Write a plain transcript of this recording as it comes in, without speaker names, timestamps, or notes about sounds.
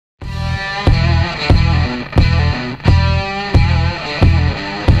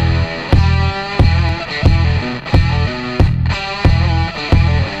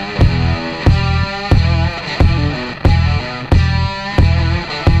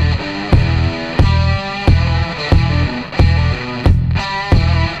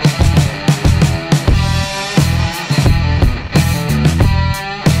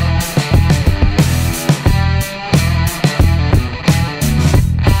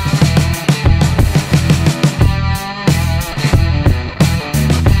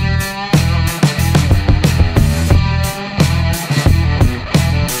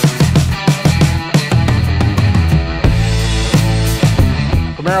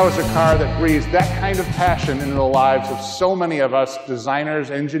Camaro is a car that breathes that kind of passion into the lives of so many of us,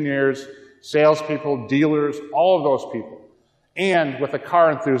 designers, engineers, salespeople, dealers, all of those people, and with the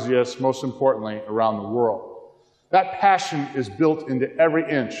car enthusiasts, most importantly, around the world. That passion is built into every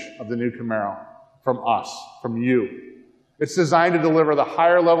inch of the new Camaro, from us, from you. It's designed to deliver the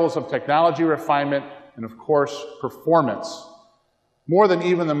higher levels of technology refinement and, of course, performance, more than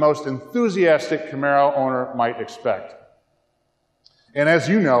even the most enthusiastic Camaro owner might expect. And as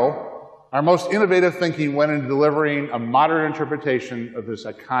you know, our most innovative thinking went into delivering a modern interpretation of this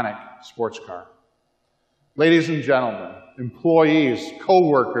iconic sports car. Ladies and gentlemen, employees,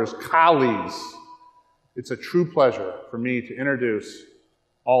 co-workers, colleagues, it's a true pleasure for me to introduce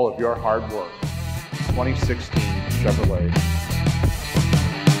all of your hard work, 2016 Chevrolet.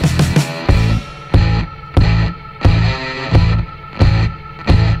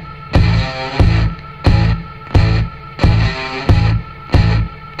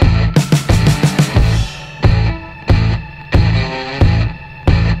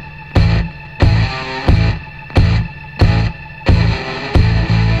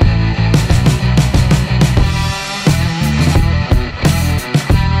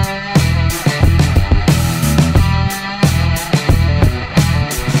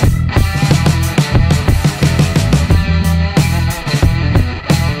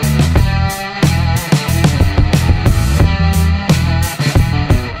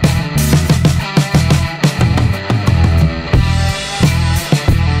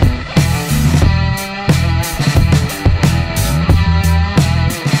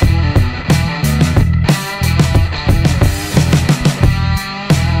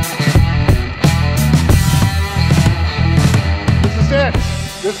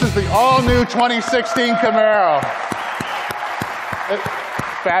 This is the all-new 2016 Camaro.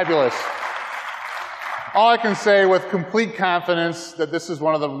 Fabulous. All I can say with complete confidence that this is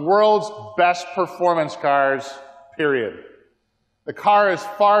one of the world's best performance cars, period. The car is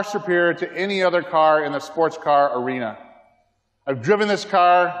far superior to any other car in the sports car arena. I've driven this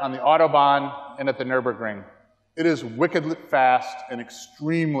car on the Autobahn and at the Nürburgring. It is wickedly fast and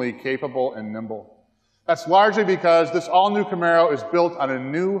extremely capable and nimble. That's largely because this all-new Camaro is built on a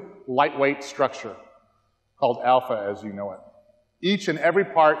new lightweight structure called Alpha, as you know it. Each and every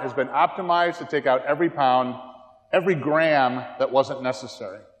part has been optimized to take out every pound, every gram that wasn't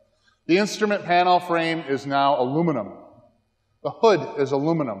necessary. The instrument panel frame is now aluminum. The hood is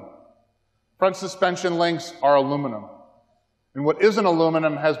aluminum. Front suspension links are aluminum. And what isn't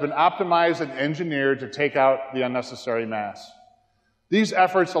aluminum has been optimized and engineered to take out the unnecessary mass. These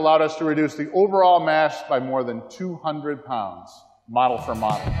efforts allowed us to reduce the overall mass by more than 200 pounds, model for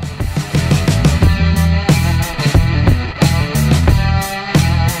model.